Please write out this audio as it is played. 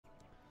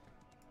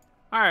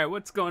Alright,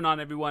 what's going on,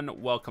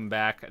 everyone? Welcome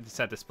back. I just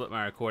had to split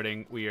my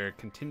recording. We are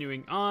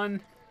continuing on.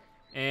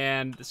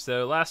 And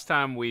so last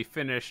time we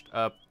finished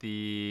up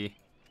the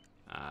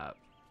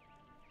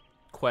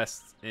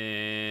quests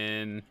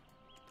in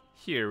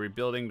here,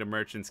 rebuilding the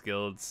Merchants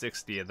Guild,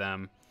 60 of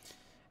them.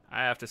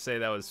 I have to say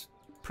that was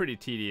pretty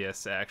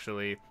tedious,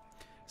 actually.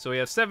 So we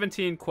have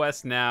 17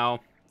 quests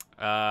now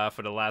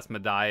for the last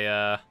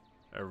Medaya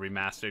or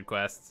Remastered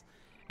quests.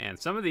 And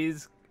some of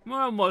these,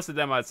 well, most of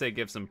them I'd say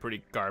give some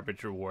pretty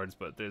garbage rewards,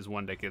 but there's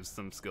one that gives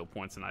some skill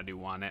points and I do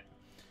want it.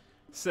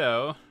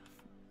 So,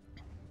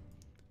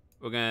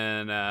 we're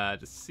gonna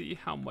just see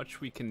how much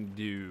we can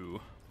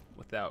do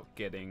without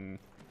getting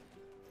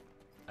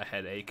a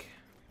headache.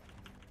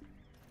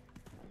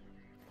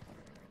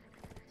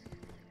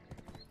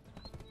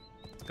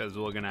 Because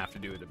we're gonna have to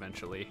do it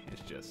eventually.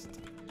 It's just,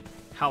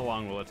 how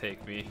long will it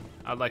take me?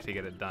 I'd like to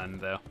get it done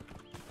though.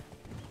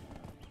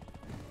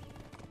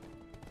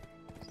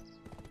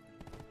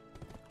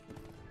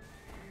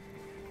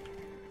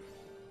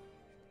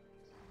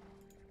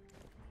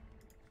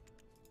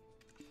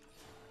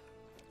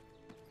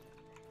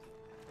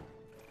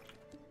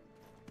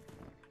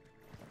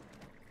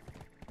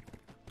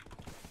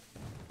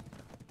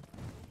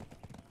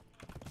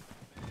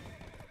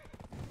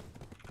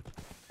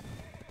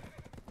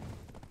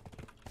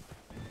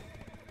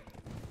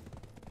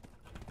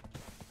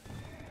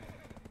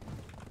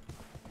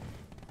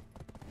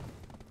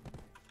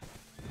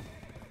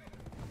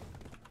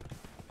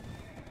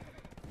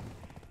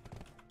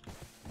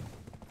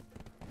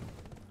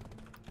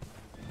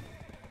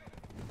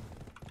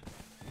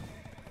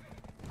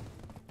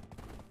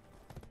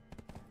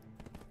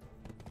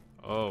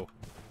 Oh.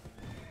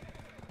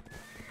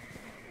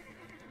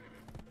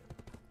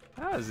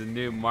 That was a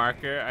new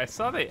marker. I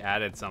saw they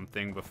added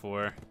something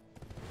before.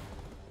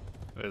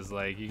 It was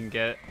like, you can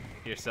get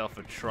yourself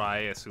a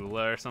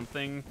Tri-Asula or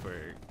something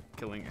for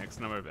killing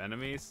X number of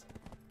enemies.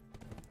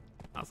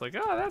 I was like,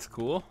 oh, that's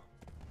cool.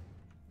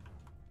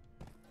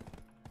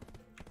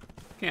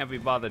 Can't be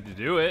bothered to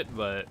do it,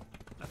 but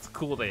that's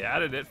cool they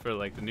added it for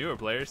like the newer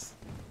players.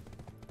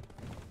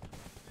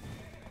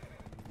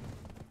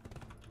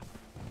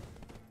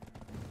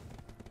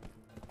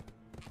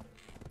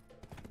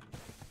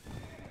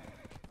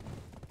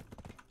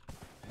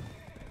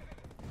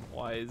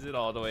 Why is it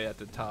all the way at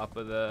the top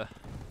of the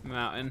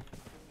mountain?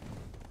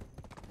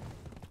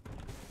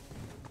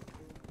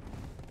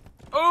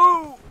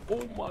 Oh!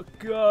 Oh my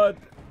god.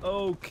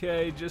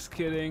 Okay, just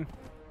kidding.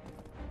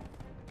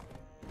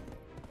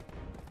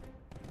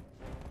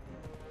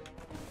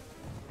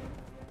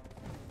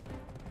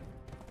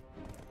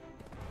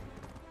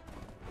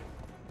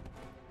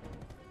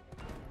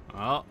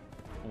 Well,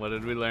 what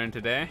did we learn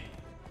today?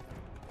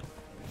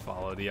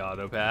 Follow the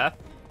auto path.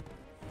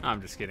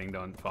 I'm just kidding,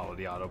 don't follow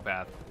the auto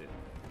path.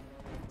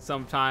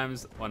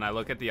 Sometimes when I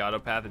look at the auto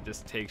path, it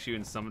just takes you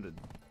in some of the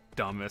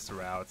dumbest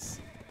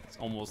routes. It's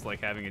almost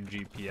like having a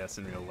GPS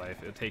in real life.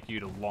 It'll take you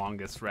the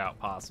longest route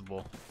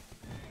possible.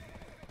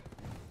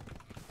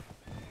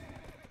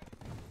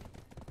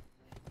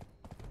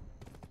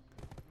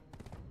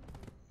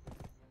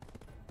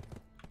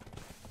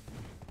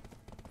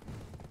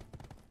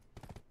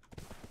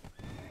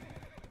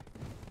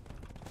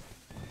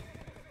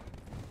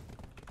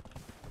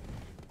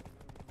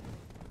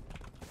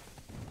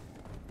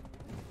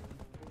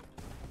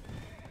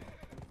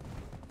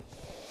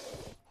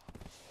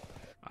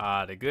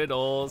 Ah, the good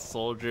old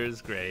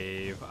soldier's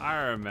grave. I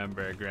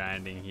remember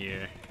grinding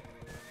here.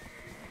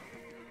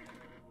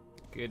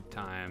 Good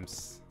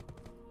times.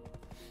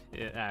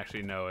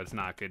 Actually, no, it's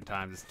not good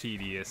times. It's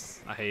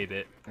tedious. I hate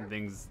it. And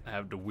things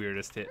have the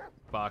weirdest hit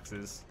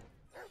boxes.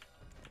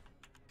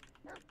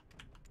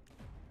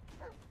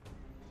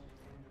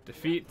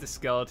 Defeat the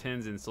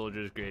skeletons in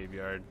soldier's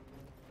graveyard.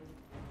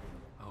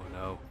 Oh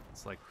no,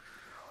 it's like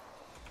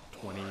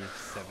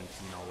 2017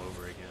 all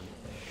over again.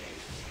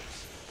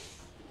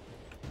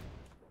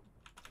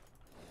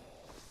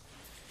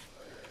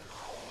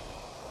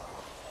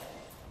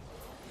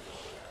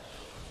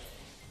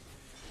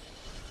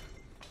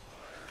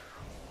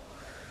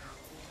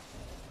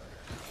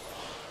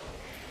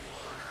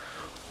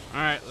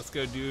 Alright, let's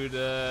go do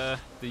the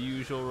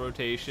usual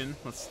rotation.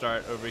 Let's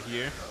start over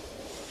here.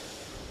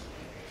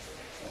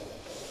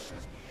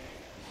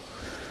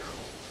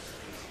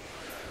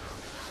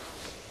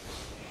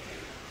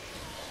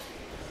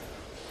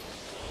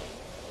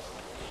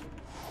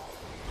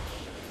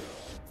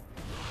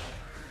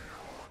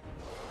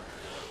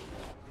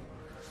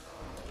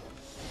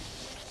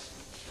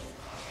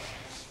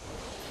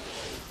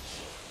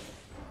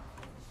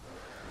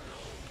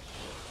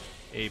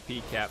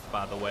 AP cap,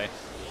 by the way.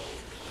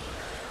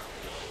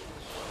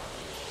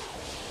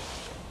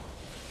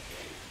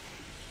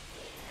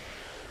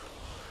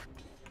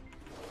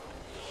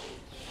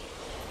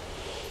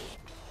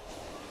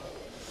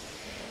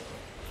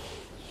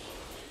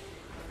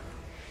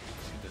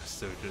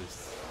 So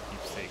just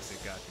keepsakes,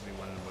 it got to be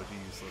one of the most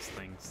useless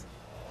things.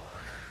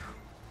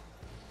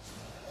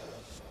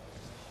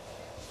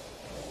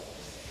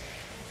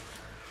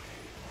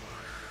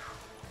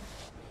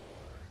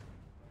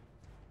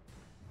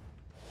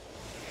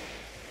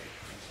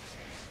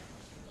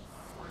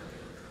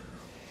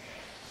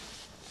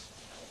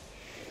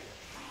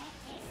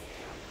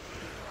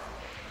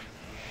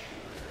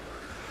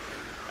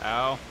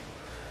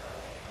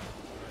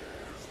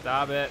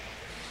 Stop it.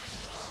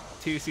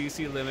 2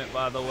 CC limit,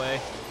 by the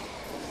way.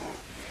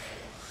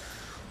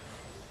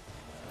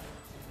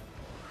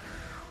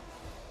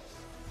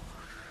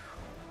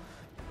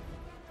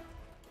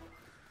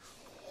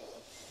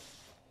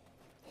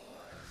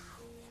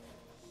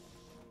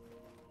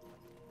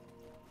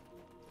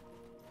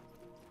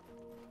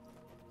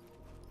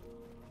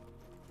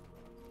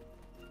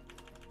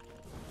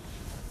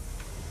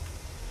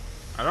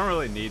 I don't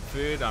really need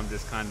food, I'm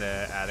just kind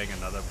of adding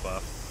another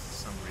buff for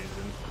some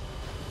reason.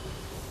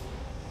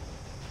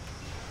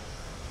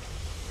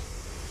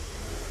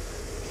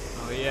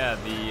 Oh yeah,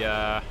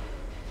 the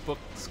book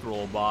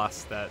scroll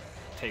boss that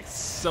takes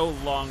so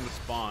long to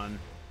spawn.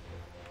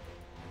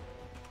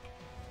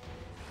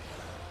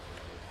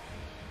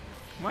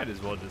 Might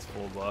as well just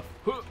full buff.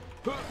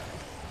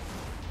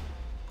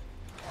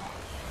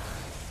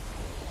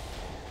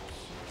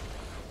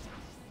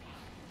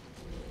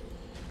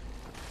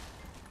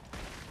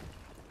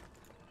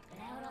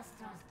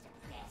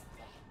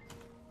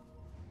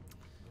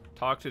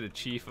 Talk to the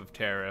Chief of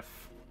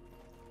Tariff.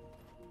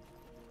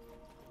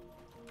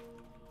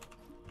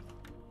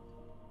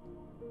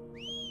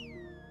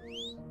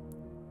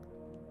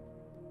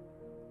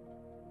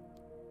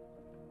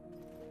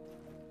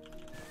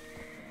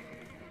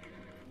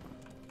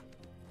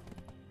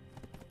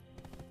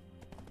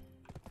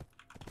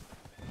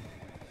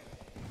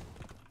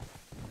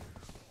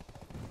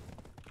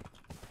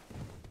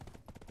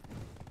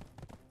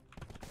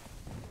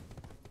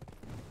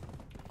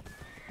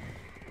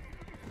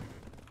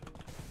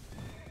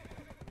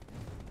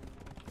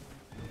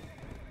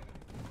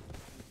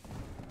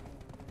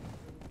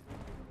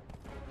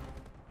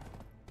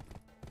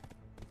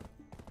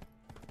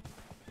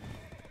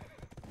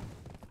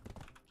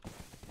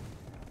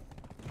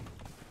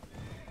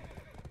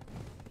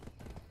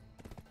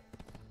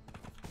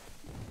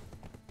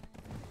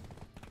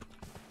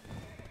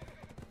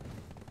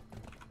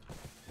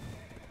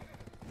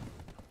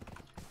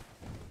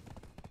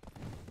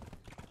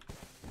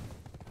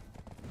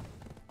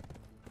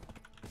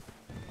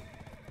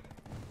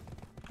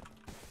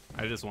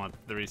 I just want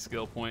 3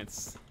 skill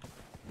points.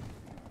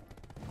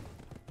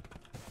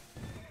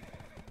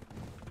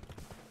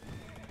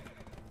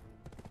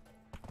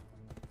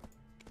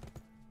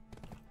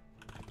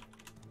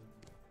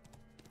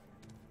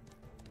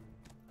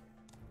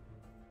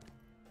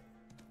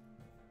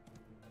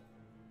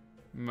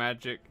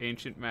 Magic,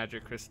 ancient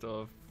magic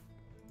crystal.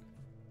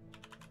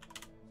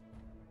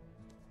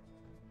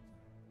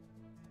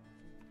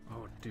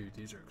 Oh, dude,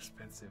 these are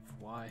expensive.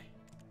 Why?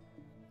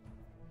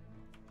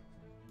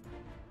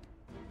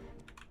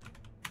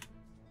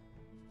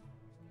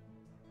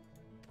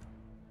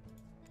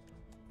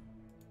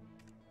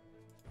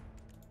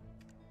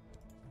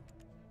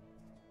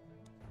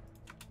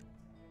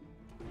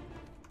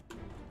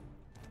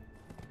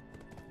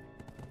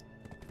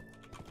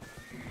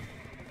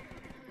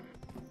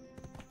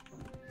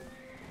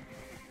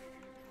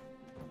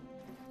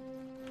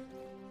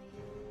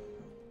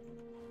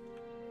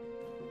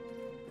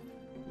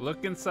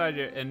 Look inside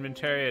your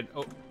inventory and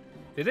oh,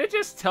 did it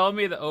just tell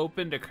me to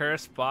open the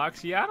cursed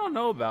box? Yeah, I don't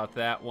know about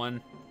that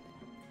one.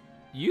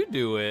 You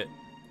do it.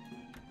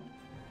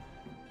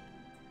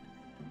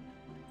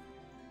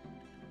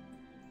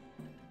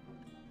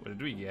 What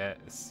did we get?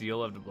 A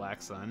seal of the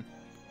Black Sun.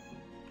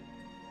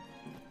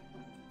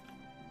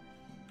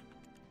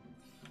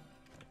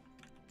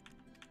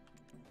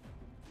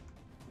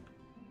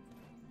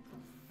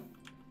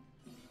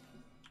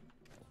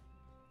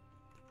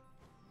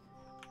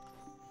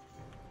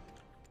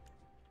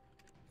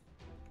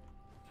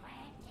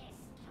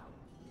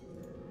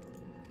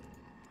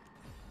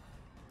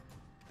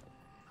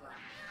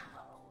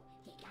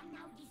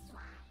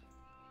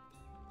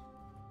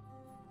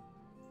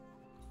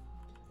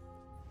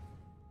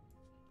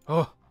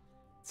 Oh,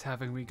 it's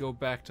having me go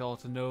back to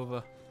Alta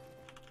Nova.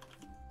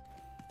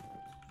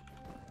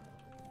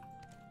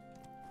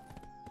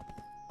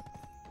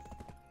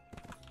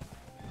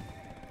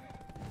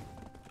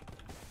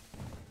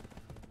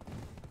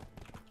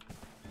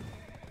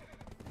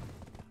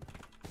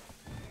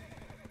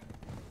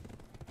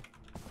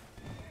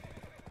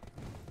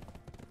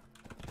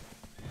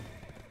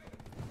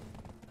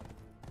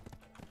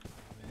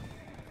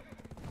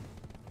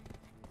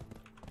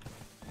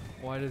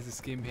 Why does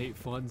this game hate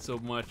fun so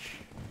much?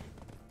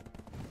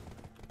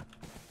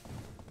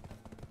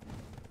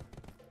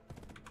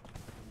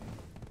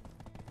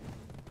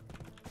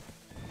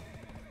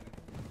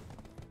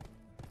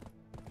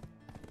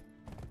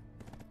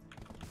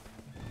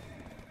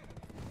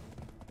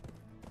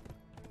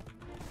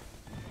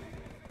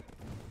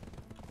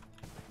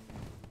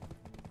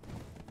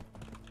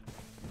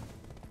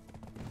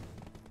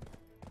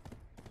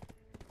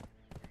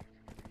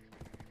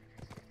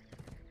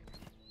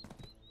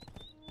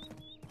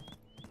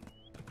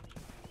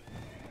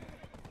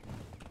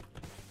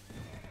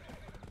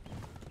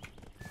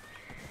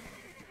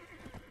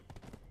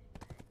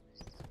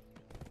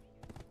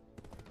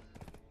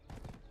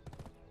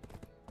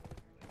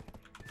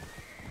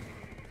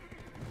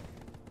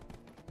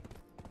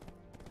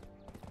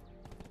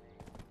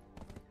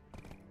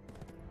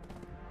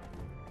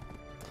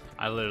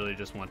 I literally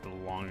just went the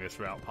longest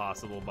route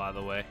possible, by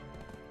the way.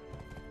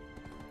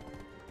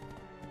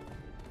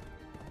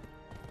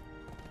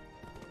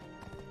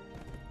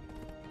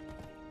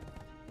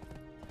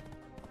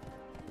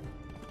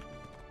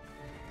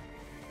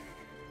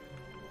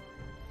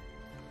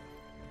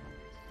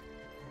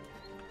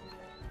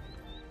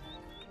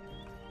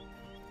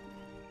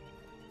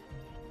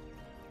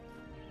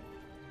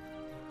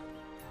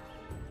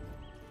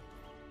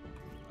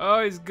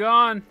 Oh, he's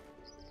gone.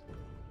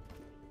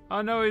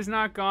 Oh no, he's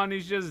not gone.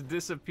 He's just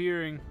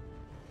disappearing.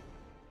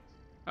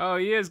 Oh,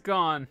 he is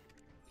gone.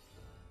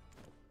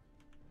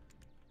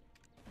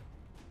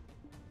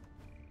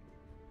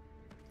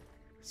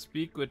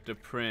 Speak with the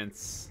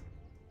prince.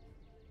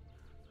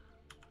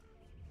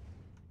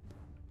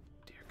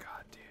 Dear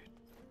God, dude.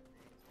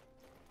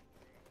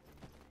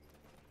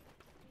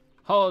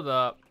 Hold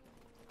up.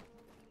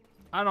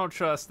 I don't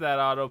trust that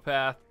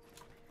autopath.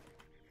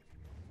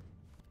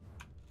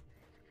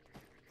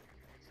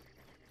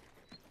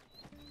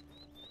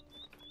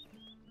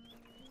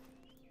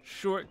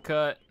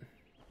 Shortcut.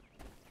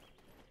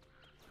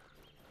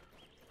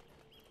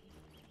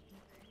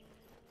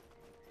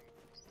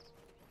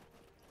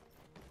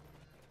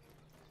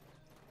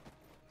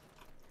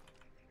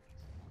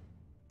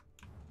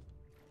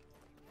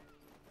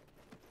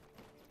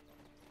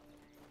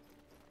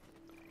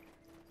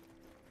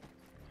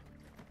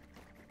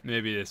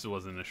 Maybe this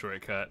wasn't a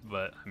shortcut,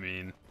 but I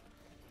mean,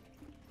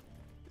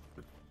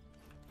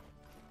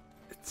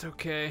 it's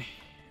okay.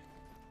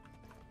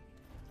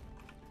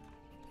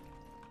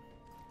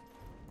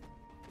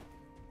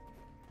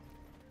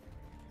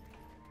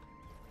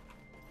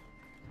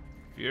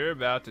 You're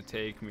about to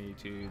take me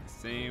to the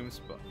same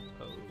spot.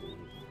 Oh.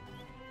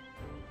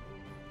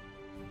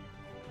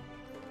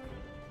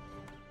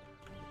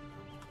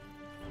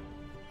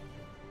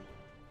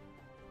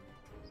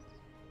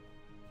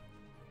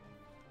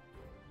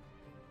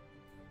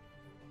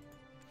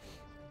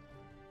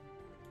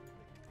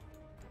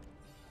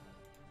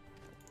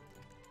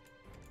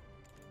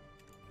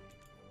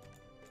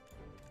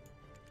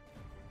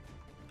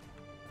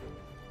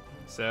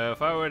 So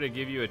if I were to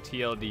give you a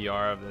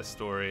TLDR of this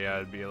story,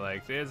 I'd be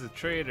like, there's a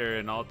traitor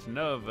in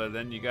Altanova,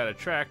 then you gotta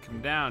track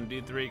him down,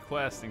 do 3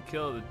 quests, and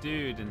kill the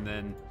dude, and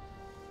then,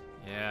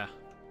 yeah.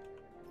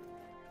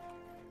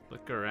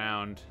 Look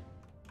around.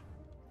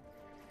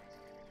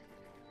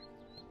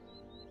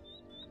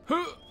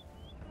 Huh!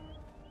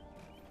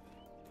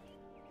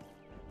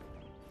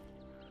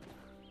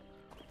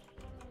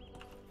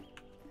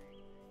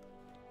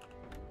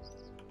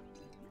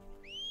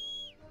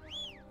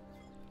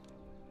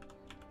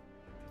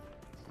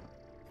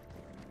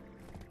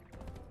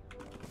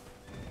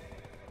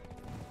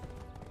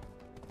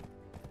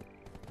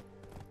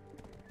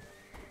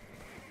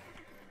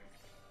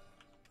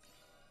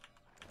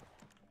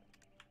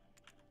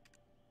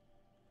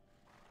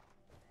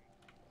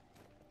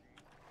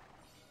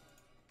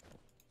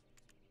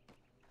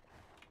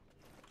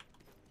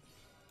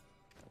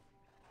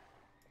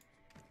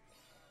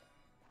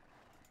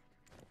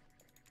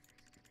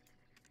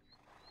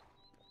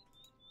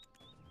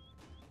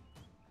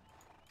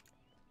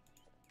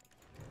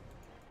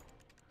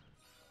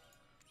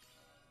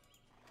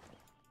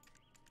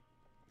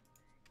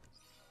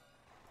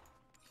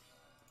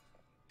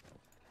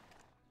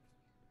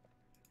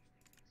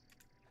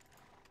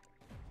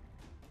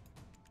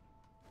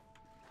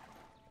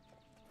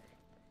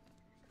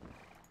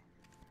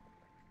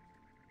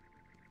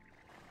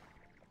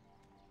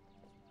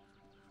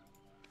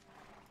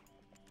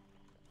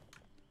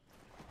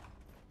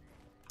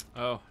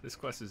 Oh, this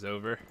quest is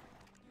over.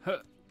 Huh.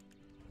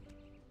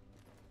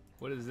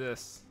 What is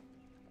this?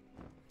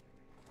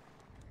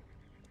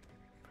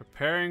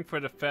 Preparing for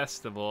the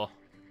festival.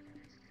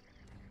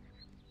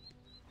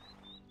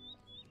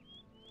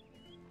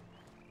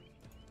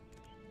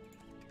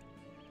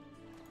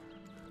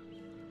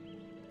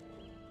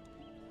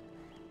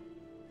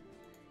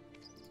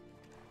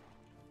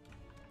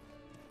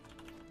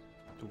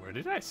 Where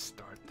did I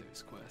start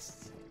those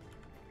quests?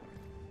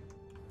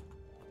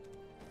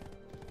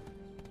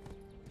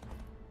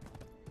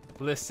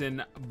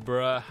 Listen,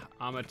 bruh,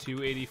 I'm a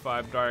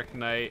 285 Dark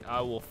Knight.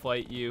 I will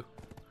fight you.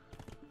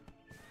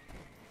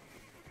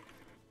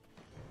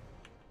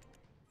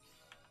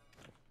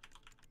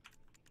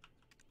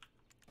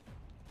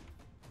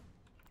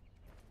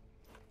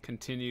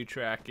 Continue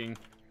tracking.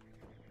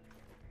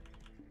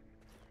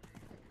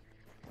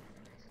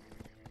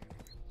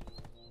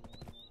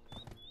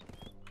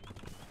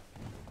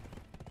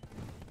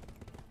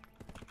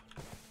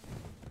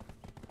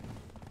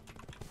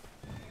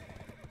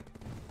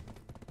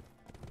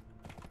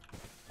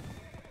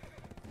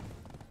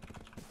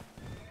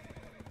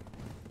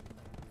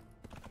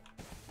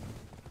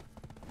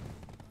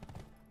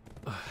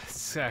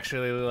 It's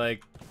actually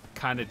like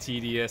kind of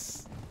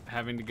tedious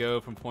having to go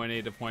from point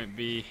A to point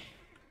B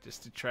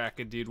just to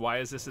track a dude. Why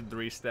is this a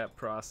 3-step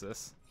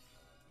process?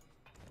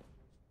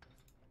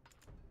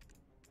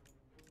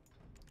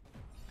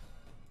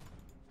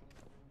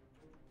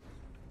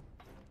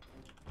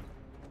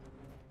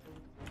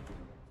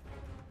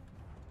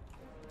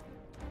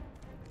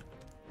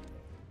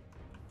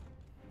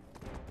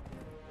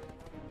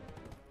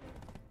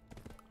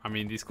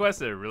 mean, these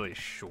quests are really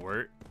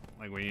short.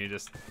 Like when you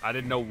just, I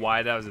didn't know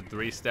why that was a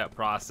 3-step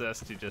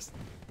process to just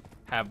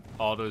have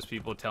all those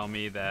people tell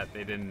me that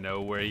they didn't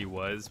know where he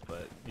was,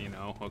 but you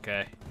know,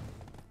 okay.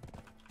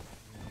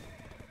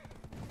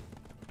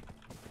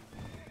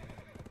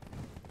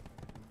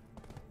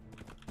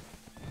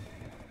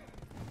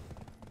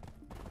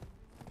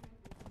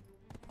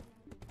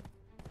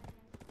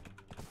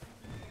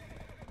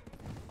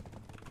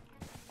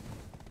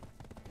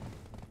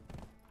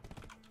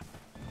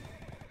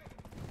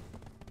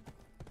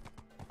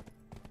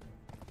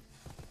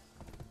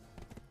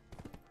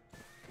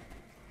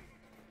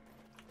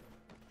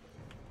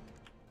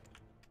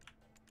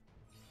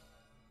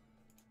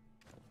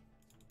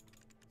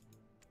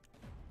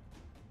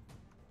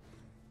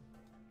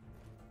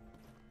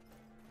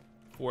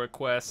 Four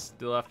quests,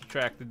 still have to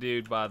track the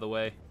dude, by the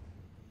way.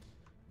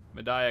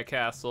 Medaya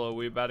Castle, are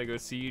we about to go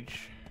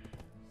siege?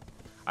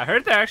 I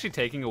heard they're actually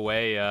taking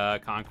away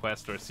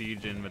Conquest or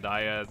Siege in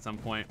Medaya at some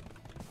point.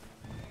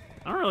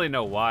 I don't really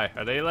know why.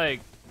 Are they like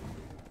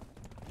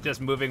just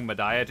moving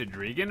Medaya to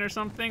Drigan or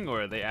something?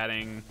 Or are they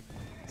adding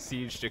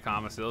Siege to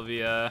Kama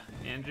Sylvia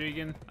and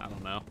Drigan? I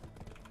don't know.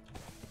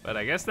 But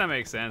I guess that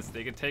makes sense.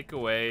 They could take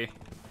away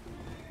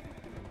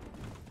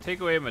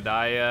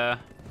Medaya.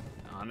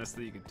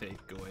 Honestly, you could take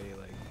away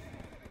like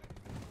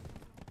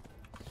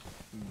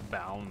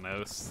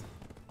Balnos.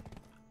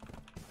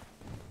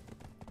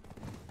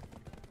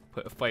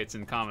 Put fights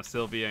in Kama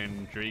Sylvia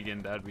and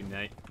Drigan, that'd be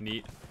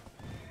neat.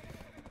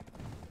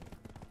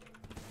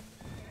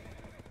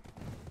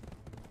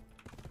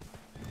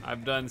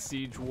 I've done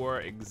Siege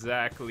War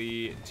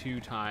exactly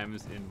 2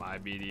 times in my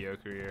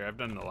BDO career. I've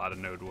done a lot of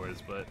Node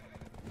Wars, but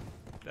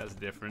that's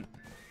different.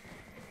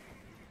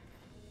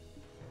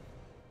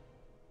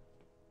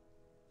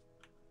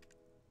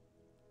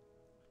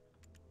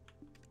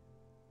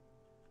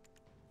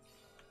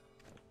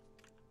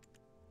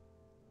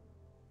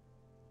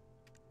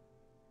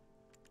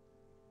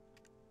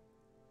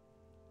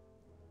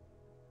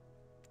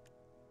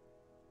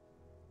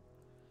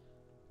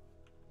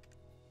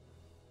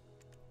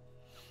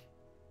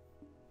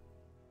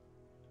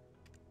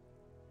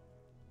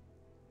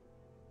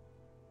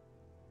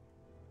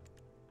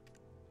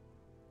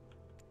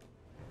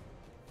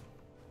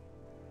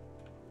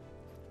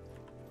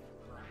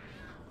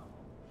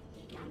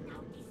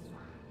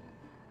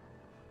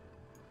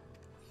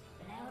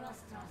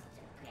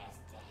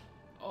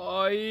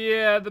 Oh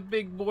yeah, the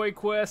big boy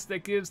quest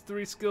that gives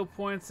 3 skill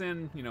points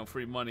and, you know,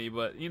 free money,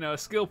 but, you know,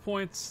 skill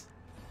points.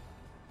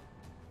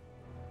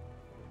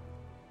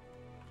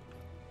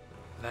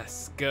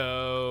 Let's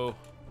go.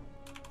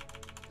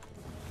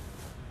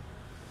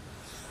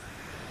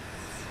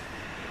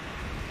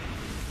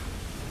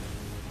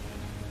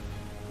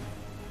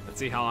 Let's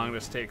see how long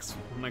this takes.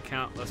 I'm gonna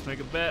count. Let's make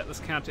a bet. Let's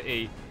count to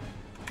 8.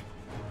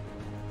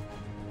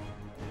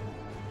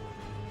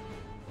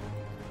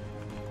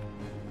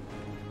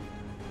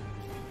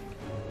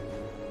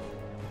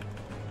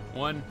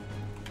 One,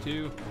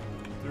 2,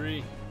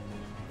 3,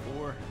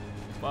 4,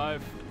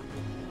 5.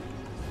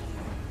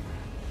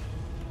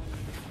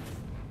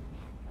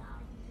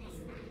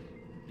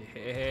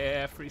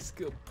 Yeah, free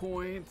skill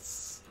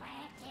points.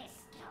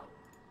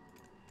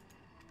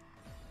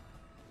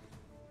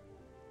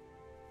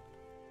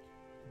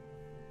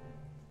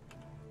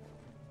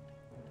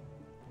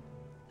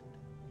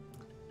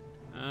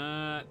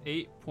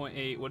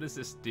 8.8. What does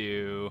this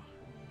do?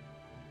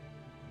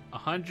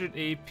 100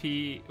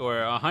 AP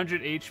or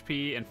 100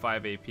 HP and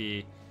 5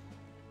 AP.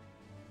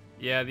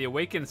 Yeah, the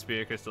Awakened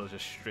Spirit Crystal is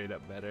just straight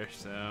up better,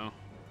 so.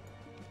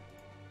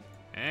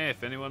 Hey,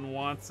 if anyone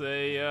wants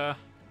a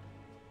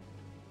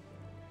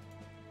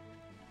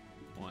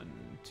 1,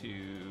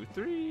 2,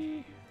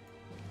 3.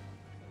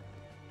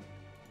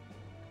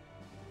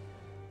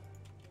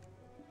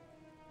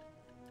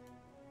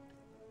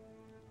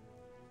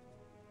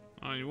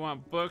 Oh, you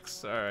want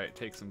books? Alright,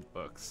 take some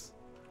books.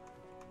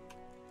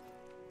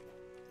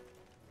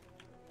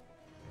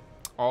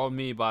 All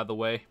me, by the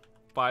way.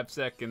 5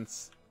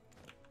 seconds.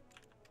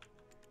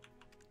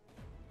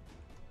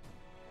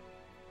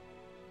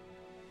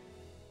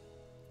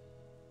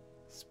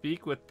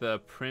 Speak with the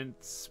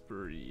Prince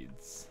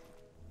Breeds.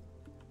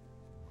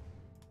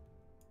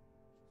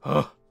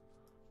 Huh.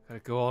 Gotta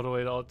go all the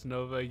way to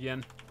Altanova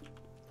again.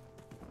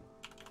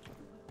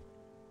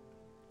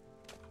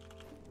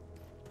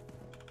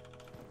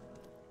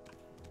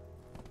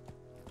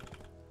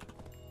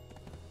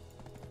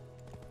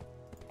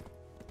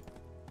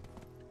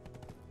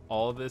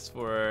 All this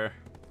for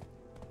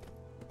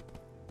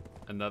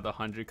another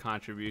 100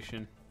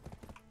 contribution.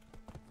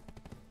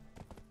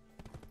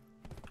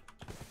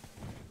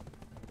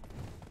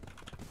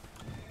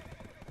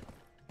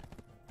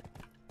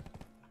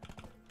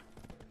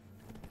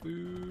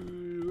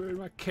 Ooh, where are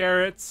my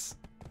carrots?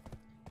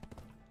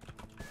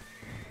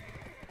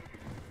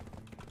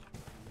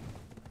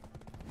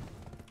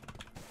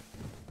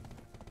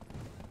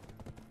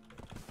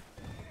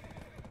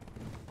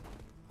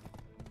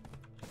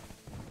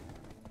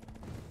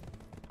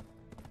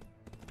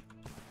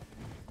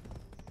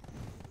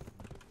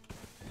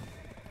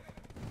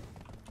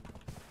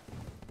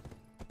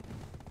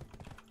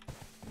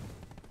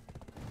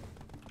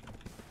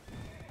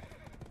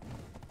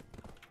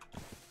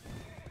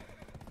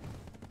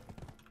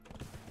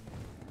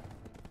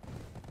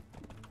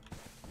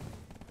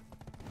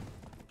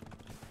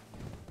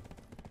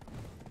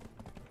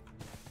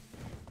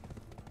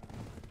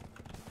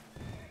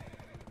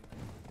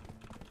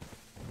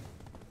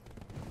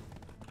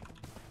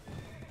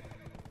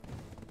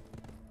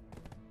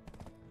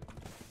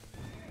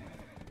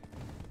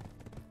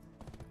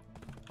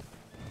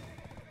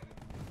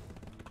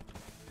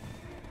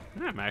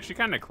 I'm actually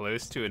kind of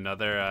close to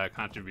another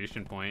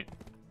contribution point.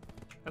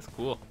 That's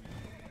cool.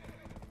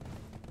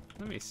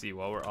 Let me see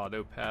while we're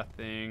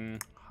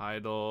auto-pathing.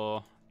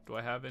 Heidel. Do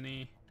I have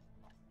any?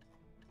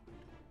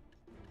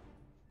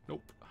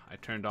 Nope. I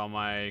turned all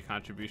my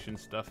contribution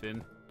stuff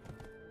in.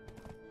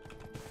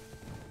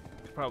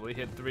 Probably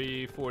hit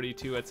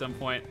 342 at some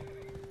point.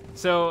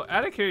 So,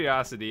 out of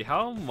curiosity,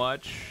 how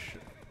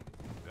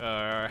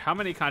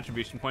many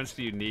contribution points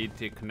do you need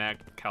to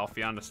connect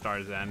Calpheon to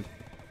Star's End?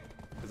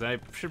 Because I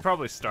should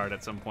probably start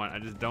at some point. I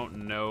just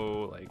don't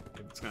know, like, if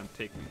it's gonna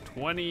take me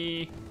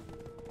 20.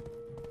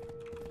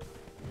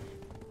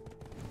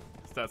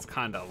 So that's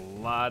kind of a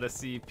lot of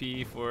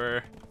CP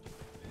for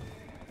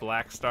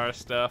Black Star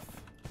stuff.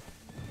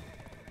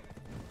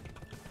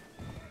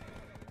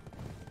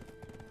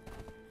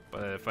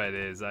 But if it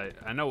is,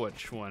 I know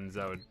which ones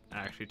I would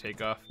actually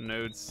take off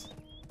nodes.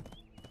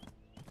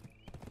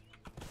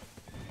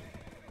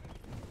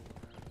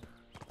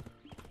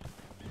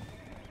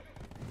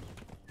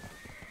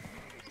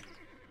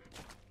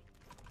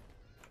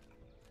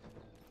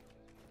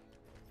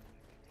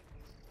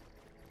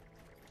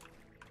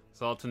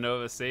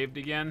 Saltanova saved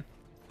again.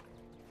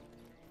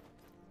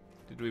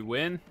 Did we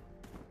win?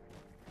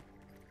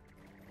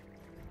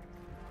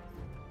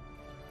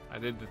 I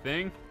did the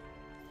thing.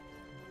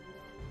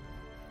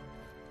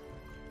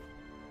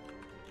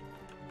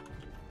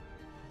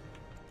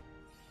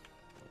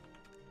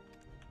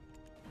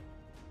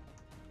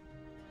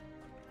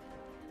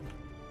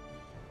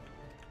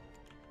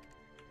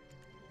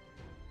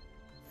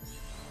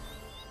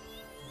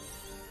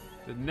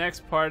 The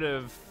next part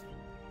of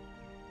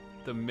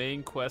the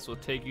main quest will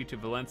take you to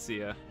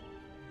Valencia.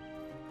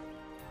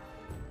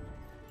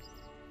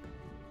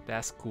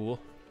 That's cool.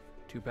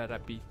 Too bad I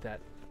beat that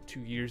 2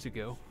 years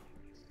ago.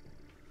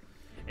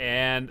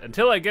 And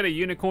until I get a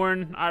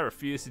unicorn, I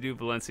refuse to do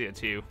Valencia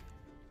 2.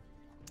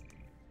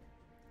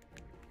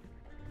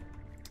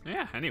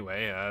 Yeah,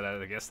 anyway,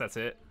 I guess that's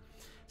it.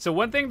 So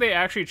one thing they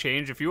actually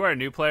changed, if you are a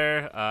new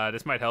player,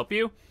 this might help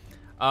you.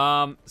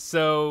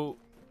 So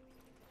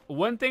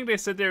one thing they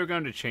said they were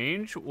going to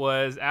change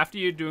was after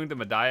you're doing the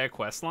Medaya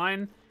quest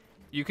line,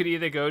 you could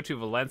either go to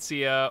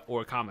Valencia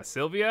or Kama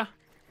Sylvia,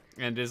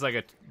 and there's like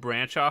a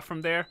branch off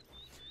from there.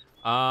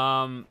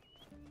 Now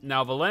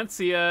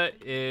Valencia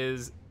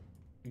is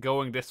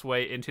going this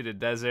way into the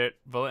desert,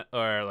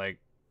 or like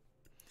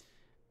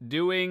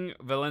doing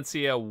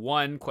Valencia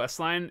 1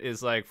 questline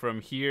is like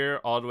from here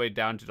all the way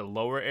down to the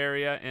lower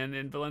area and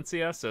in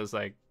Valencia, so it's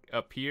like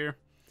up here.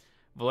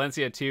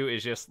 Valencia 2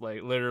 is just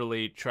like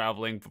literally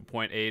traveling from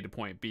point A to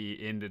point B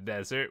in the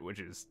desert, which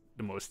is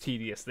the most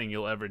tedious thing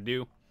you'll ever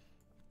do.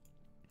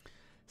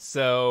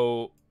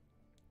 So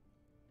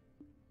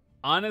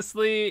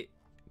honestly,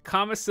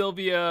 Kama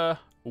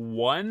Sylvia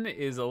 1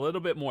 is a little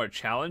bit more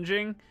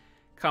challenging.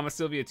 Kama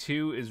Sylvia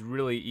 2 is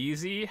really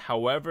easy.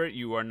 However,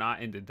 you are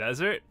not in the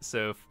desert,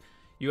 so if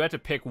you had to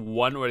pick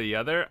one or the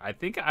other, I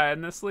think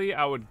honestly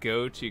I would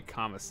go to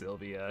Kama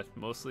Sylvia,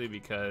 mostly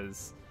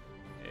because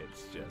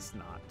it's just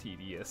not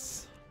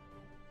tedious.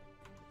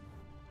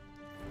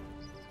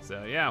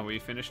 So yeah, we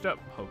finished up.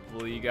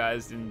 Hopefully you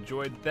guys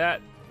enjoyed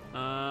that.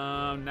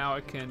 Now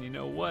I can, you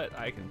know what?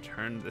 I can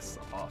turn this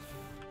off.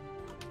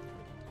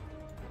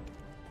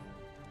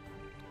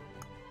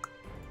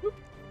 Whoop.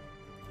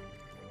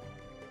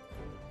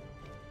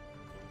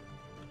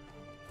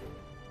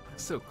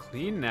 Looks so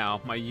clean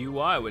now. My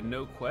UI with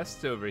no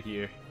quests over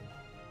here.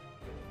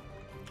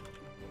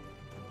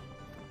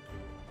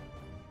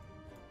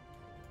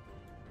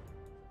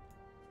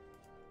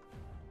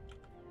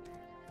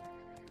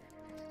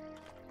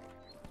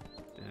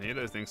 Any of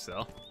those things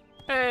sell?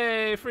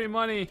 Hey, free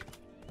money!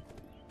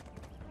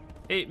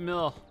 8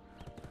 mil.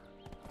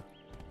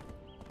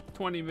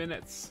 20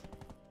 minutes.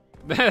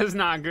 That is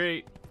not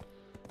great.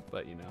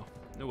 But, you know,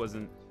 it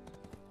wasn't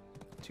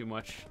too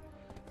much.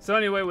 So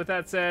anyway, with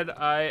that said,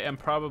 I am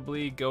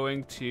probably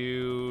going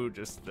to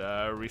just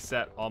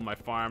reset all my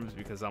farms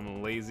because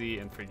I'm lazy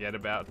and forget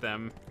about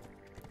them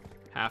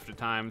half the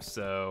time.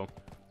 So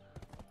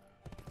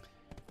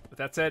with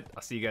that said,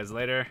 I'll see you guys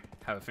later.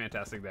 Have a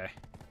fantastic day.